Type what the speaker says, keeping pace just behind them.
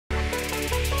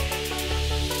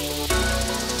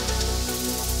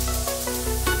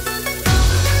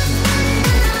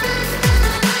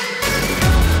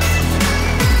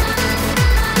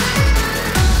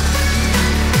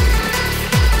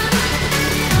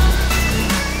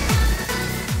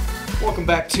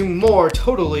welcome back to more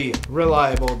totally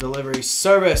reliable delivery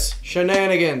service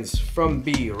shenanigans from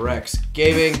B-Rex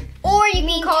Gaming. Or you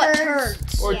can call it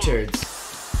turds. Or turds.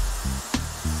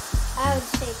 I would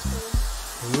say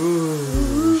turds.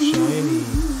 Ooh, shiny.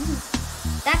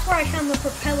 That's where I found the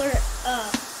propeller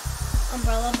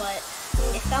umbrella, but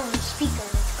it fell on the speaker and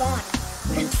it's gone.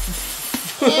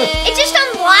 It just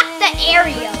unlocked the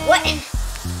area. What?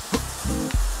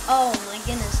 Oh my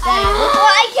goodness, Daddy. Look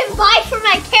what I can buy for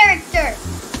my character.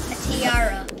 A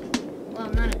tiara. Well,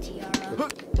 not a tiara.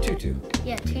 Tutu.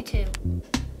 Yeah, tutu.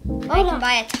 I can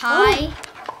buy a tie.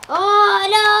 Oh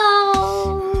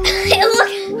no! Look.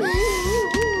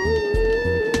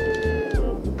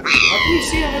 How can you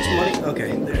see how much money? Okay,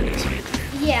 there it is.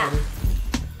 Yeah.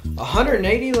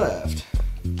 180 left.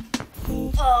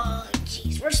 Oh,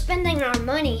 jeez, we're spending our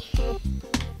money.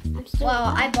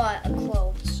 Well, I bought a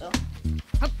clove, so.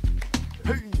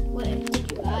 What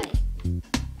did you buy?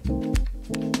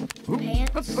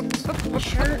 Pants, a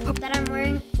shirt that I'm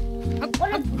wearing.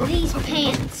 What are these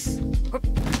pants?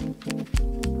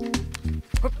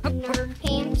 Nerd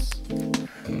pants.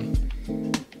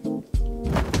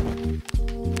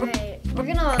 Alright, we're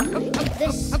gonna put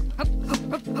this.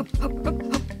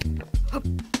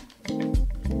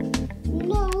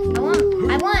 No.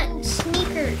 I want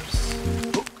sneakers.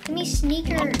 Give me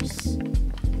sneakers.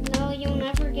 No, you'll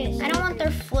never get. I don't want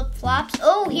their flip-flops.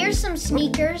 Oh, here's some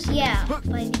sneakers. Yeah,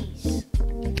 buy these.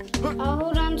 I'll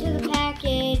hold on to the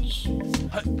package.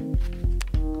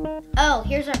 Oh,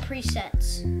 here's our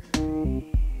presets.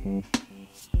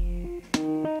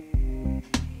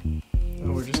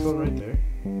 Oh, we're just going right there.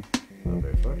 Not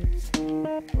very far.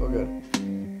 Oh, good.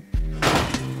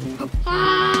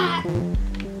 Ah!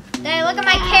 Daddy, look at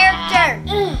my character.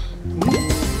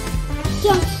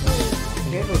 Don't sleep.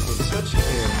 Candles with such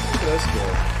care. Look at us go.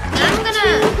 I'm gonna.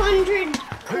 200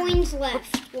 coins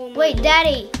left. Wait,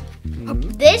 Daddy.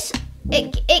 This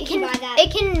it can Buy that.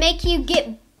 it can make you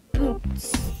get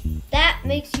boots. That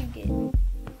makes you get.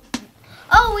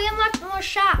 Oh, we unlocked more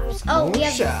shops. Oh, More we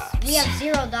have shops.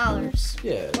 $0.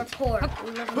 Yeah. We're poor.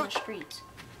 We live in the streets.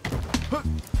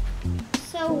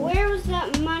 So where was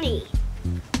that money?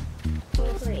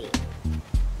 Great.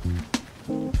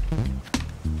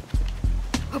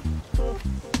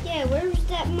 Yeah, where was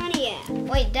that money at?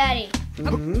 Wait, Daddy.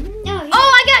 Mm-hmm. No.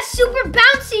 Oh, I got super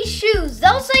bouncy shoes.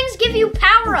 Those things give you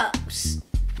power-ups.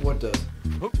 What does?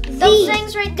 Those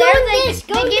things right there, they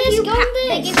give you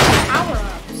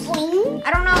power-ups. Boing.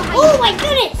 I don't know how Oh my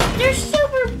goodness! There's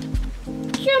super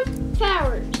jump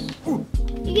powers.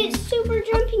 You get super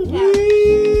jumping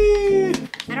powers.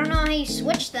 I don't know how you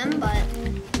switch them, but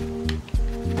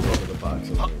Over the box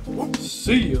over here.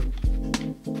 See ya.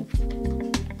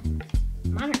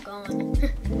 mine are gone.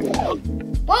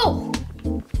 Whoa!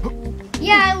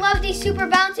 Yeah, I love these super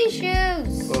bouncy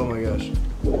shoes. Oh my gosh.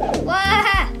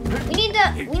 Wah! We need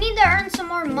to earn some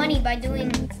more money by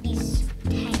doing these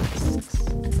tasks.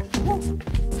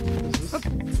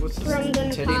 What's this From the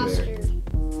teddy bear? imposter.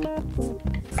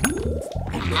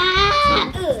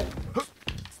 Ah!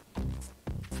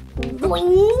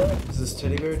 Boing! Does this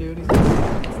teddy bear do anything?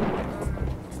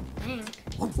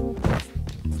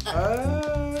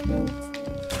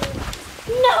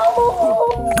 No!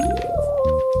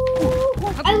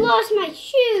 I lost my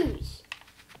shoes.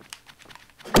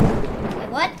 Wait,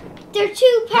 what? They're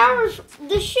too powerful.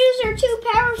 The shoes are too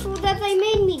powerful that they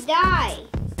made me die.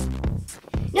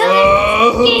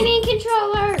 No, gaming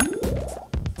controller.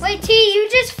 Wait, Daddy, you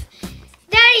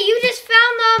just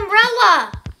found the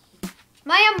umbrella.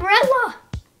 My umbrella.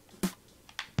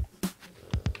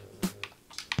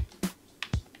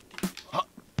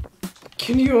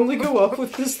 Can you only go up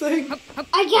with this thing?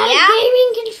 I got a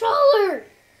gaming controller.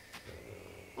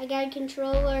 I got a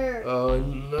controller. Oh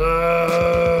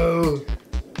no!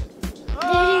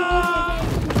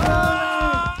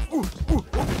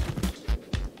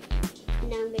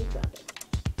 Now I'm gonna drop it.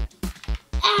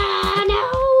 Ah no!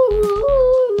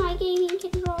 My gaming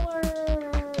controller.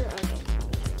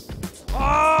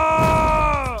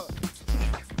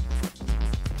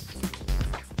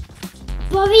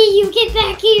 Bobby, you get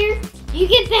back here. You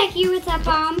get back here with that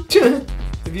bomb.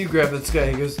 If you grab this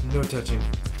guy, he goes, no touching.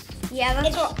 Yeah,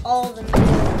 that's what all of them do.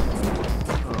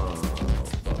 Oh,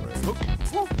 bummer.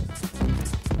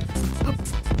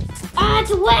 Ah,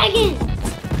 it's a wagon.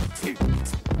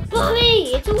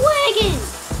 Bobby, it's a wagon.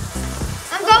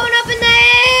 I'm going up in the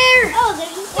air. Oh,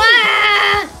 there's a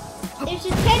Wah! there's a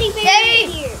teddy bear right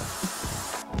here.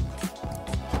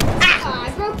 Ah, I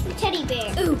broke the teddy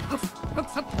bear. Ooh.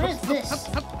 What is this?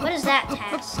 What is that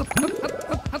task?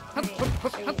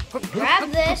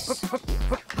 Grab this.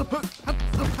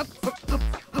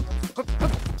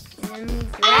 And then we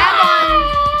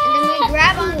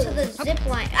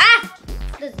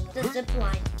zip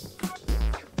line.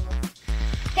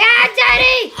 Yeah,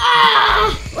 Daddy!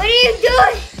 What are you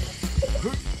doing?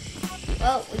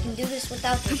 Well, we can do this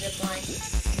without the zip line.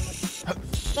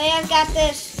 Wait, I've got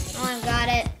this. Oh, I've got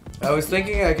it. I was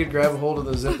thinking I could grab a hold of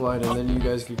the zip line and then you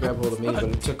guys could grab hold of me, but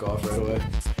it took off right away.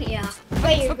 Yeah.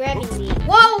 Wait, you're grabbing me.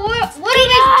 Whoa, what are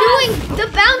you doing? The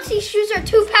bouncy shoes are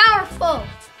too powerful.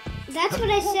 That's what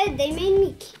I said. They made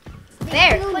me.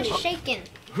 There, killed quit me. shaking.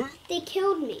 They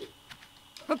killed me.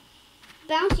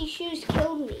 Bouncy shoes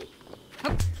killed me.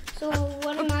 So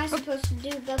what am I supposed to do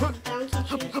about the bouncy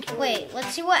shoes killing me? Wait,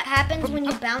 let's see what happens when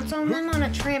you bounce on them on a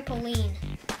trampoline.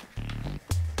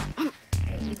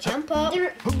 You jump up.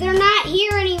 They're not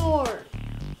here anymore.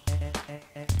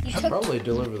 You should took probably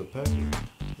deliver the package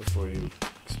before you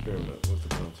experiment with the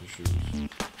bouncy shoes.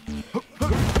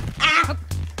 Ah!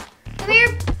 Come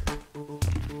here.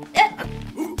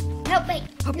 Help me.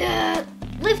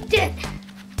 Lift it.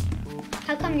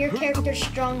 How come your character's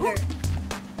stronger?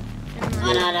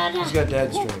 Oh, no. He's got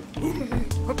dad strength.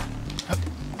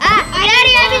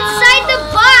 Daddy, I'm inside the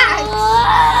box.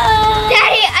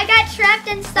 Daddy, I got trapped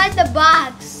inside the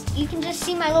box. You can just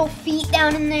see my little feet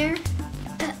down in there.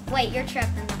 Wait, you're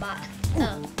trapped in the box.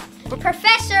 Oh.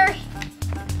 Professor.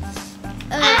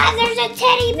 There's a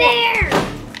teddy bear.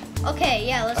 Okay,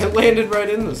 yeah, let's I landed right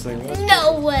in this thing.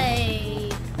 No way.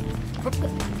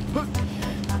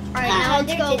 Alright, now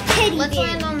let's go. Let's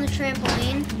land on the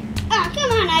trampoline. Oh,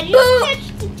 come on, I just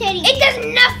touched the teddy bear. It does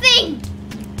nothing!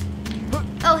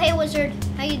 Oh, hey, wizard.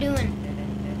 How you doing?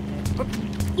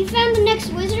 You found the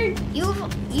next wizard?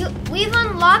 We've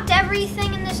unlocked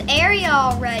everything in this area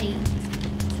already.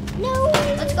 No.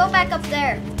 Let's go back up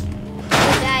there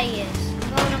where Daddy is. I'm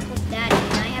going up with Daddy,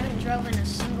 and I haven't driven a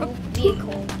single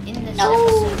vehicle in this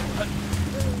episode.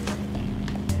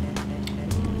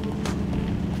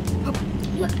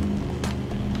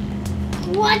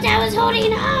 What? I was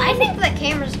holding on. I think the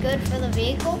camera's good for the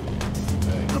vehicle.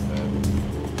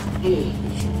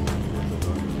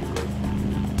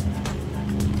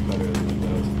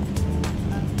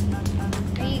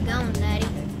 Where are you going, Daddy?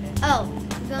 Oh,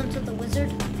 you're going to the wizard?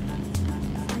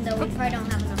 Even though we probably don't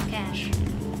have enough cash.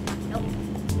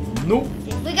 Nope.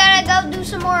 We gotta go do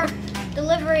some more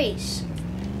deliveries.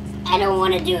 I don't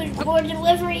want to do more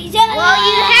deliveries. Well,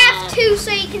 you have to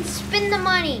so you can spend the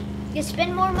money. You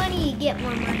spend more money, you get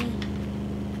more money.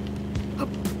 I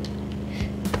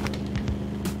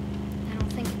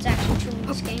don't think it's actually true in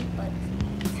this game, but...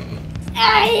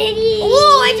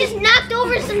 Oh, I just knocked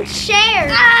over some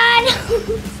chairs.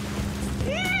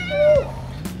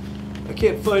 I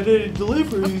can't find any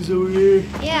deliveries over here.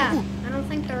 Yeah, I don't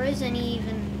think there is any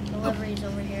even deliveries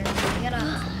over here. We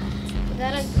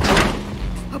gotta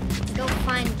go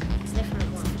find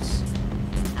different ones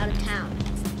out of town.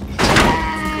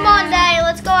 Come on, Daddy,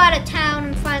 let's go out of town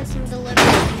and find some deliveries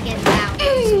and get out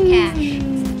some cash.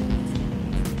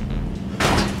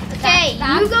 Okay,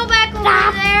 you go back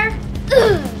over there.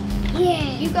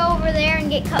 Yeah. You go over there and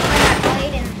get cut by that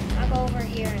blade, and I'll go over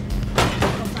here and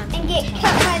go find some Get cash.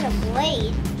 cut by the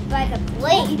blade. By the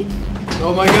blade.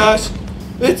 Oh my gosh!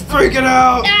 It's freaking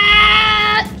out!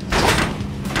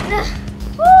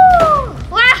 Woo!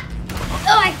 Ah!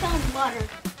 Oh, I found water.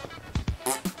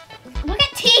 Look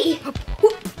at T.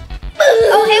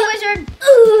 Oh, hey, wizard.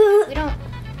 We don't.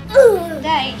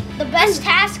 Daddy, the best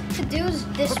task to do is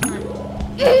this one.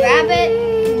 You grab it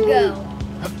and go.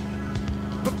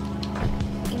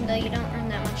 Even though you don't earn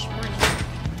that much money.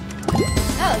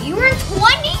 Oh, you earn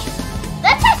 20?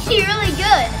 That's actually really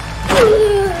good.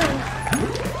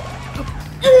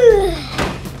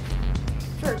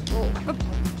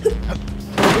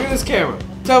 Look at this camera.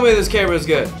 Tell me this camera is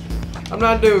good. I'm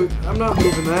not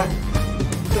moving that.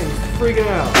 This thing's freaking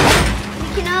out.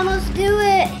 We can almost do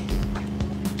it.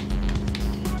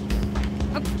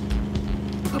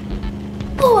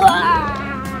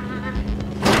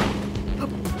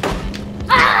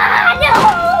 No!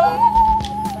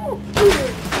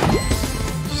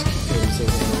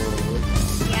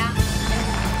 Yeah.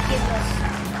 Give us.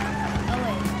 Oh,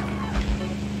 wait.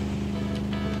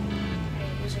 Hey,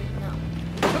 wizard, no.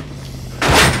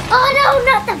 Oh no,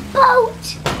 not the boat!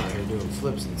 Out here doing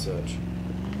flips and such.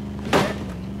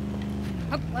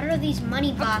 What are these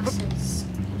money boxes?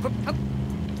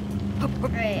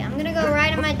 Alright, I'm gonna go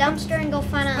right in my dumpster and go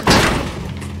find a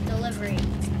delivery.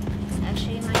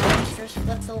 Actually, my dumpster's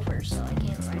flipped over, so I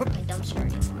can't ride my dumpster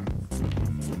anymore.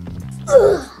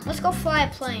 Let's go fly a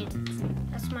plane.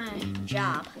 That's my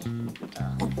job.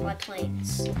 Fly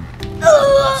planes. No!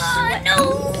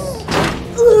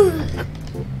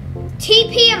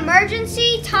 TP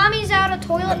emergency? Tommy's out of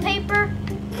toilet paper?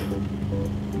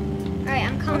 Alright,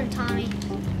 I'm coming, Tommy.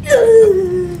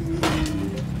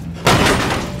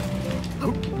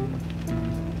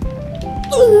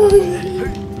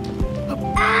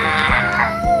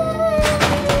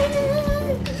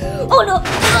 Oh no!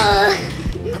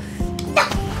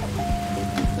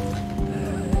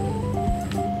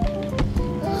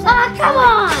 Ah, come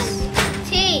on!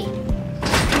 T,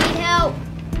 I need help.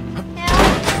 Help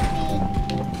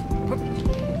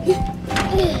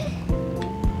me.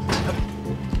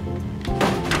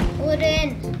 Pull it in.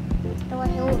 How do I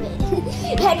hold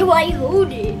it? How do I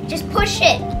hold it? Just push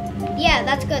it. Yeah,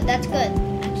 that's good. That's good.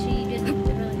 Actually, you did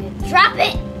really good. Drop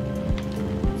it.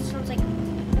 Sounds like.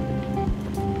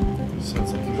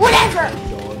 Sounds like Whatever!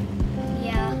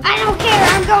 Yeah. I don't care,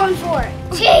 I'm going for it.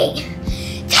 T.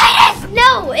 Titus,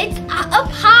 no, it's up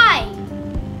high.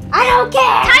 I don't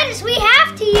care! Titus, we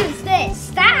have to use this.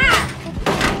 Stop.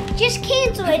 Just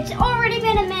cancel it, it's already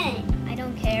been a minute. I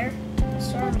don't care. It's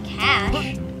sort of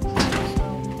cash.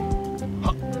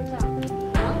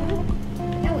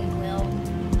 Yeah, we will.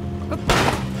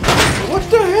 What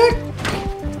the heck?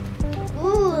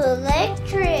 Ooh,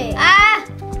 electric. Ah!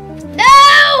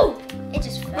 No! It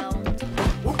just fell.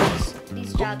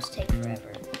 These jobs take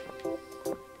forever.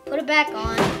 Put it back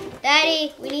on.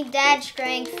 Daddy, we need dad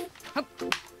strength.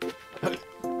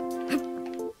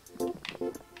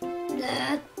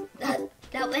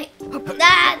 No, wait.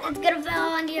 It's gonna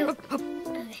fall on you.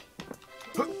 Okay.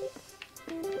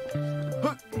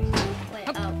 Wait,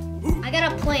 oh. I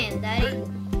got a plan, Daddy.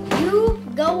 You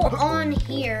go on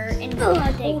here and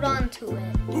hold on to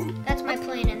it. That's my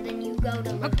plan, and then you go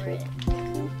deliver it.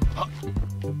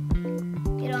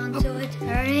 Get onto it.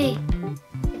 Hurry.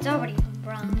 It's already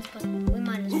bronze, but we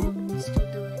might as well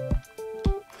still do it.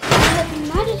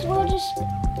 You might as well just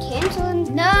cancel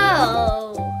and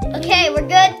No! Okay, we're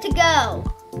good to go.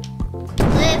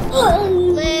 Lift,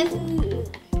 lift.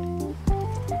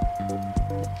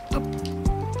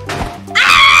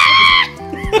 Ah!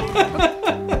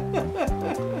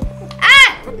 Ah!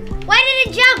 Why did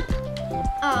it jump?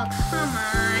 Oh, come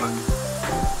on.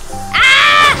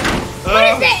 Ah! What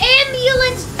is the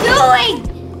ambulance doing?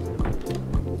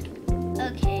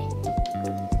 Okay.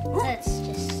 Let's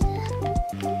just...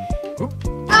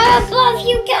 I love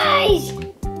you guys!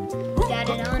 got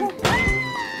it on.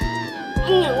 I'm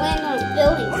gonna land on a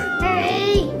building.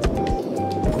 Hurry!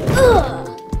 Ugh.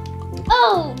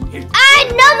 Oh,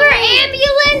 Another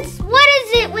ambulance? What is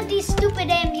it with these stupid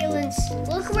ambulance?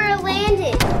 Look where it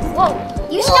landed. Whoa.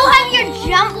 You still have your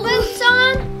jump boots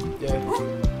on? Yeah.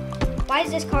 Why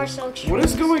is this car so extreme? What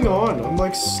is going on? I'm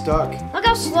like stuck. Look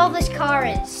how slow this car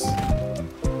is.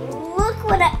 look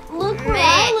where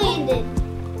I landed.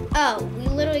 Oh, we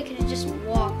literally could have just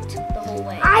walked the whole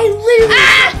way. I literally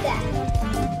Ah! did that.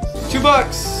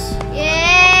 $2.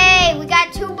 Yay! We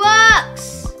got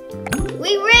 $2.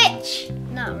 We rich.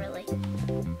 Not really.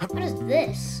 What is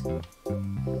this?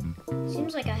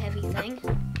 Seems like a heavy thing.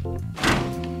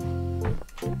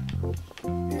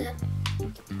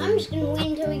 I'm just gonna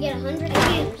wait until we get 100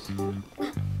 views.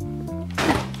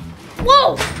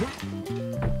 Whoa!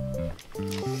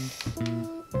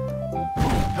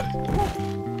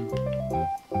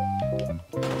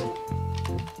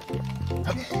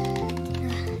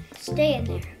 Stay in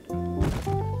there.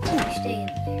 Stay in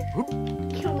there.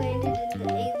 You landed in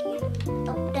the alien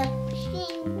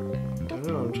abduction. I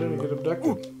know, I'm trying to get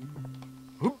abducted.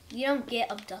 You don't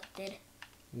get abducted.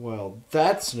 Well,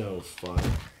 that's no fun.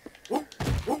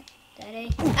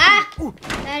 Daddy. Ah!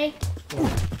 Daddy.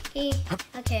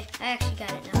 Okay, I actually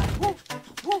got it now.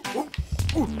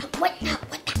 What?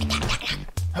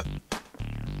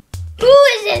 Who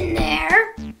is in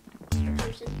there?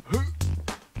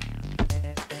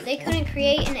 They couldn't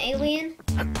create an alien?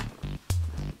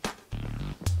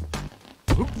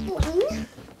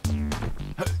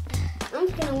 I'm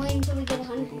just gonna wait until we get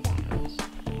 100 copies.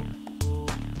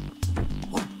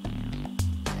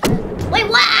 Wait,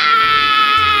 what?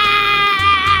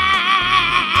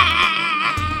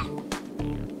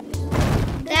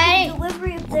 Daddy,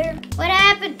 Delivery up there. what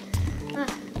happened?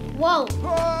 Whoa.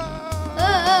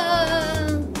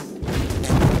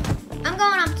 I'm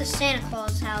going up to Santa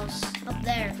Claus' house. Up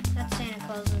there. That's Santa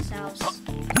Claus's house.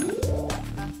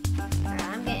 Alright,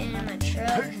 I'm getting in my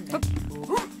truck.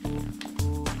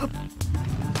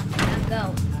 Now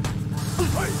go.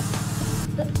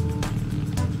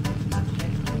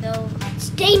 No. It's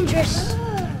dangerous.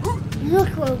 Look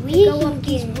what we Go can up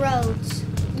these get. roads.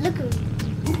 Look what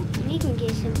we can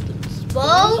get something.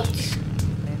 Boat?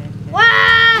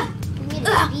 Wah! We need a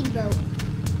speedboat.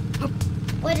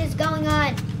 What is going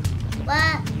on?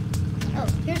 What? Oh,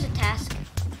 here's a task.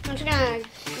 I'm just gonna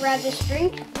grab this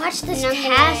drink. Watch this And I'm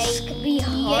gonna task be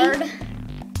hard.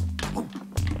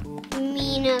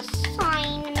 Mean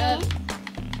assignment.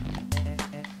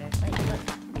 Wait,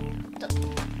 look.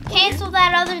 cancel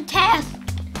that other task.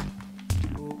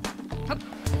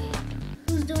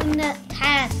 Who's doing that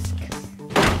task?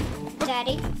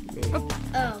 Daddy.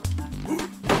 Oh.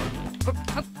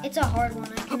 It's a hard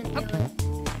one. I couldn't do it.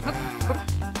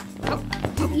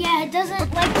 Yeah, it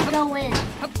doesn't like to go in.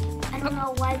 I don't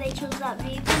know why they chose that.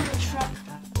 Maybe the truck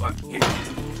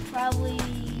Probably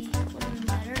wouldn't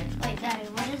matter. Wait, Daddy,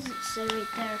 what does it say right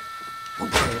there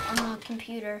on the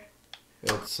computer?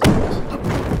 It's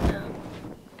No.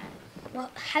 Well,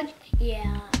 how?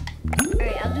 Yeah. All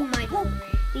right, I'll do my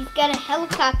delivery. We've got a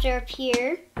helicopter up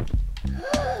here.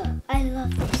 I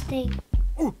love this thing.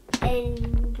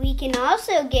 And we can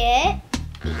also get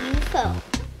a UFO.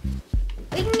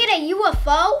 We can get a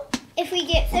UFO. If we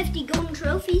get 50 golden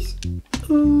trophies.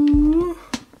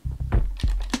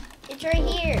 It's right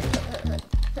here.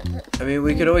 I mean,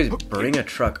 we could always bring a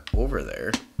truck over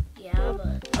there. Yeah,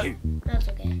 but that's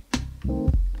okay.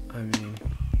 I mean,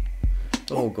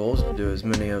 the whole goal is to do as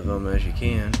many of them as you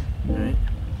can, right?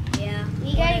 Yeah.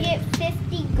 We gotta get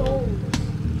 50 gold.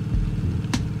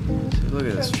 See, look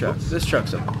at this truck. This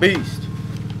truck's a beast.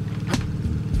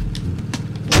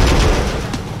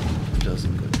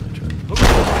 Doesn't go to the truck.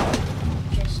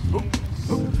 Just it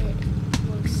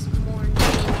looks more new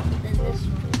than this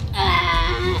one.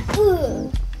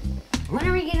 When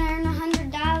are we gonna earn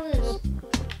 $100?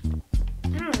 I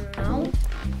don't know.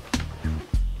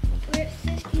 We're at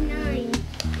 59.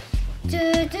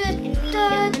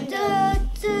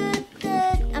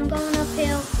 I'm going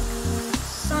uphill.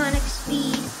 Sonic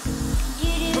speed.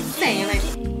 Sonic.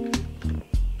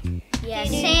 Yeah,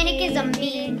 Sonic is a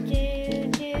mean.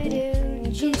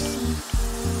 Juicy.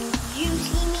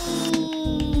 Juicy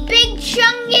me. Big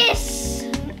Chungus!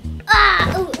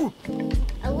 Ah! Ooh.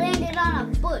 I landed on a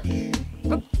bush.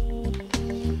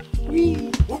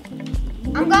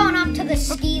 I'm going up to the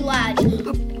ski lodge.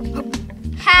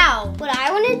 How? What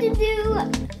I wanted to do,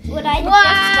 what I Wow.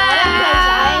 just thought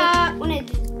of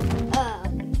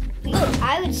was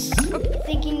I was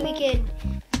thinking we could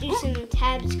do some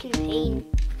tabs campaign.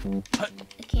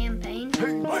 A campaign?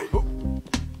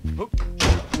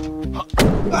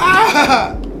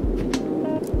 Ah!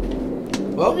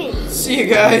 Well, see you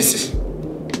guys.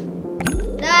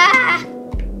 Ah!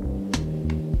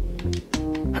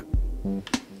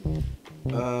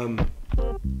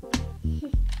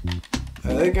 I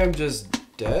think I'm just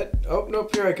dead. Oh,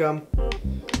 nope, here I come.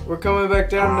 We're coming back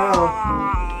down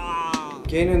now.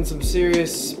 Gaining some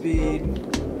serious speed.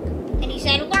 And he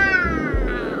said,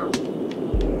 wow!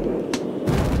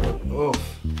 Oof.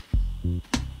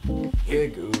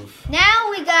 Big oof. Now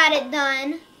we got it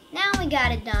done.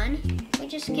 We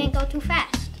just can't go too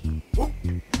fast.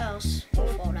 Else we'll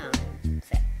fall down.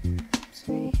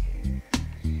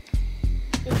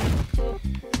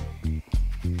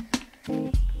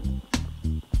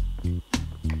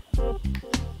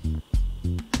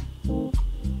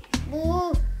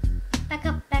 Ooh, back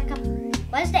up.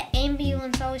 Why does the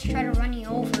ambulance always try to run you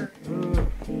over?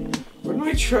 Where'd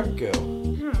my truck go? I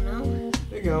don't know.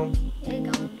 There you go. There you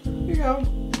go. There you go.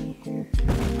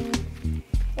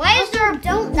 Why is there a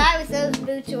Don't die with those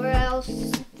boots or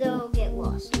else they'll get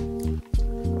lost.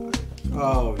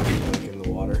 Oh, you're like in the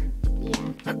water.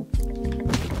 Yeah.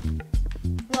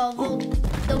 Well,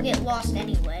 they'll get lost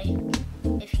anyway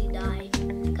if you die.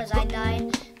 Because I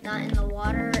died not in the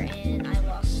water and I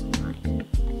lost mine.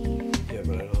 Yeah,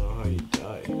 but I don't know how you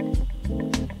died.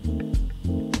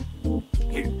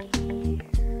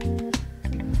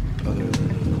 Other than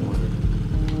in the water.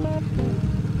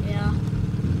 Yeah.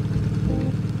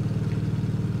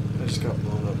 I just got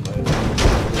blown up by it.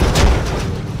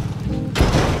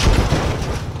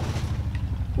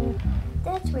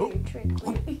 That's where your trick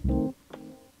went.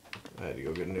 I had to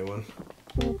go get a new one.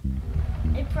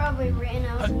 It probably ran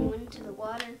out and went into the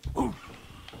water.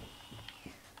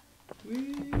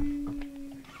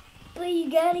 But you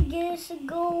gotta get us a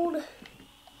gold.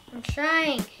 I'm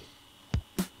trying.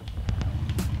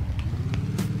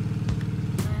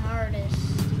 My hardest.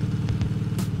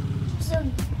 So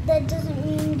that doesn't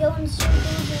mean go in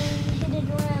circles and hit it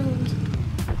around.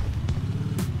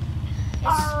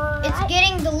 It's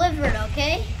getting delivered,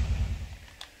 okay?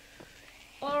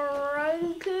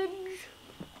 Alright, kids.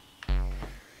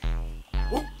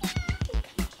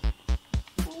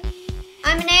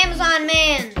 I'm an Amazon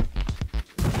man.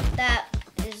 That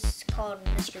is called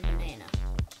Mr. Banana.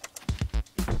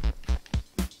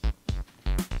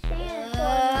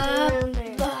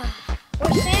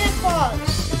 Where's Santa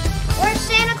Claus? Where's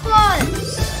Santa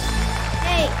Claus?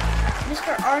 Hey,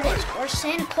 Mr. Artist, where's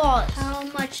Santa Claus? How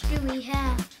much do we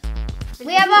have?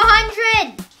 We have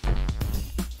 100.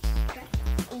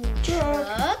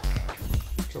 Truck.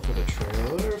 Truck with a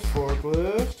trailer,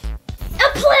 forklift. A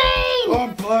plane!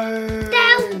 A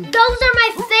plane! Those are my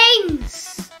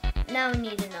things! Now we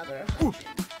need another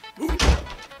 100.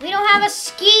 We don't have a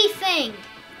ski thing.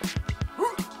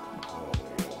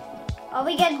 All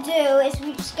we gotta do is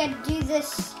we just gotta do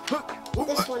this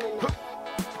one enough.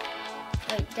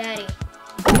 Wait, Daddy.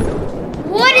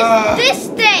 What is this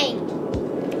thing?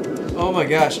 Oh my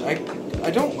gosh, I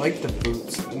don't like the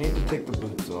boots. I need to take the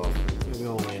boots off. Maybe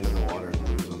I'll land in the water and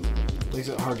lose them. Makes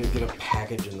it hard to get a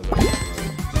package in the back.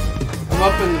 I'm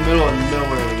up in the middle of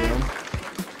nowhere again.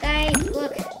 Daddy,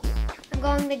 look. I'm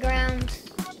going to the ground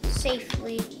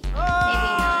safely. Maybe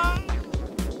not.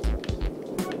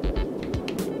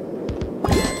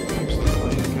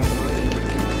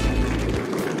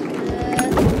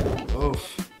 Oof.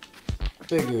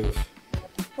 Big oof.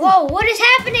 Whoa, what is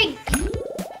happening?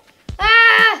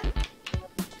 Ah!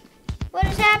 What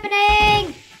is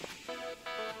happening?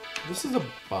 This is a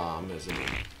bomb, isn't it?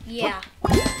 Yeah.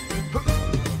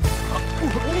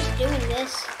 We're just doing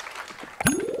this.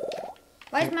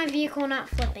 Why is my vehicle not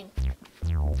flipping?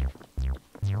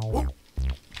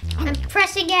 I'm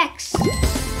pressing X.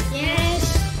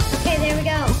 Yes. Okay, there we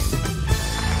go.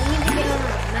 We need to get over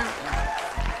the mountain.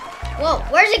 Whoa,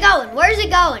 where's it going? Where's it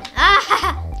going?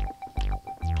 Ah!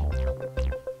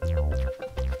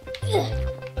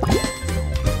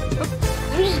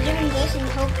 I'm just doing this and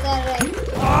hope that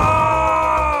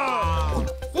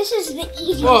this is the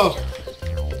easiest. Whoa!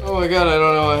 Oh my god, I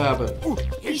don't know what happened.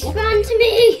 You spawned to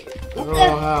me. I don't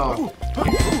know how.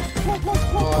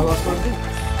 Oh, I lost my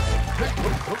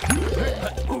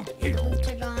Boots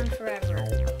are gone forever.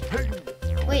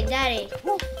 Wait, Daddy.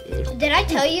 Did I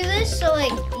tell you this? So,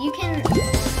 like, you can click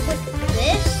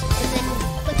this and then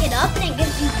click it up and it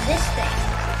gives you this thing.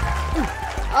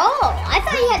 Oh, I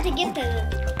thought you had to get the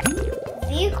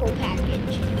vehicle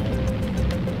package.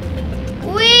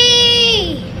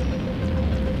 Whee!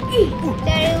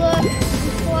 Daddy, look. I'm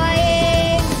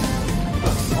flying.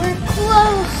 We're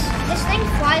close. This thing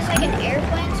flies like an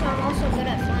airplane, so I'm also good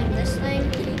at flying this thing.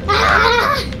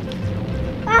 Ah!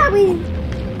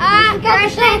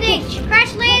 Crash landing!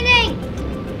 Crash landing!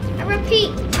 I repeat,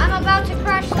 I'm about to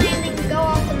crash landing and go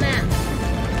off the map.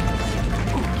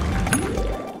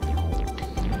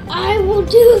 I will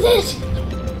do this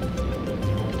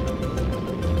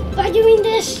by doing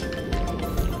this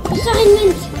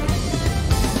assignment.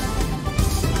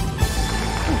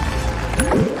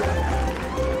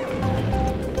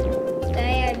 I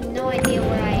have no idea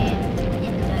where I am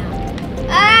in the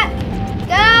map.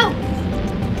 Go!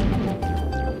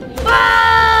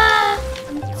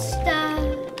 I'm stuck.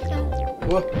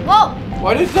 What? Whoa!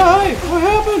 Why did it die? What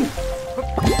happened?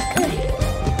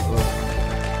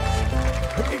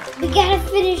 We gotta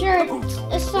finish our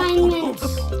assignments.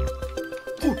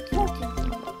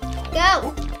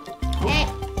 Go!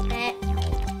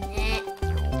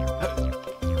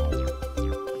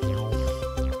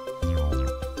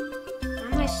 Why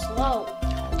am I slow?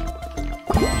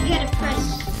 You gotta press.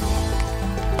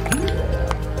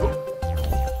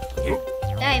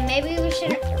 Hey, maybe we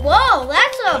should. Whoa,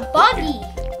 that's a buggy.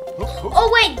 Oh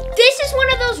wait, this is one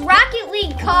of those Rocket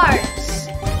League cars.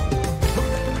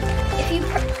 If you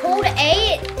hold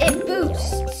A, it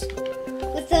boosts.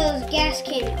 With those gas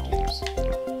canisters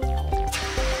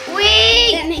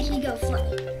Whee! that make you go fly.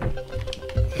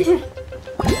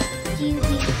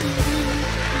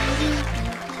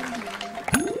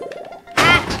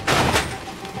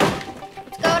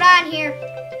 What's going on here?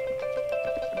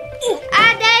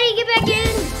 Daddy, get back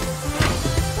in!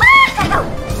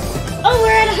 Oh,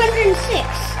 we're at 106.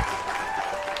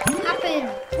 Hop in.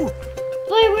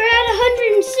 Boy, we're at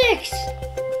 106.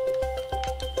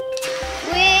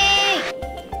 Wait!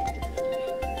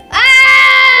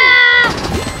 Ah!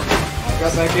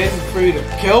 Got back in for you to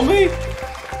kill me?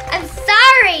 I'm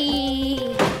sorry.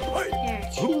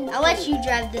 Here, I'll let you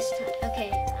drive this time.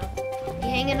 Okay. You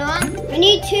hanging on? I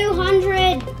need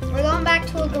 200. We're going back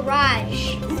to a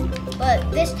garage.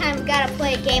 But this time we gotta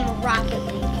play a game of Rocket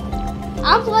League.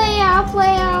 I'll play. Okay.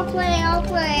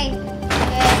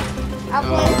 I'll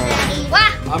play with Daddy.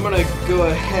 Wah! I'm gonna go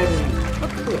ahead and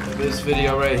clip this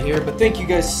video right here, but thank you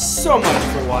guys so much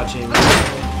for watching.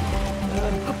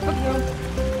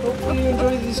 Hopefully you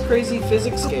enjoy these crazy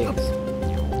physics games.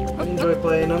 I enjoy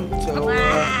playing them, so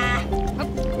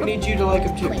we need you to like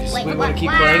them too, because we want to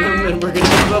keep playing them and we're gonna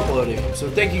keep uploading them. So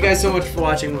thank you guys so much for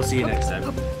watching. We'll see you next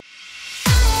time.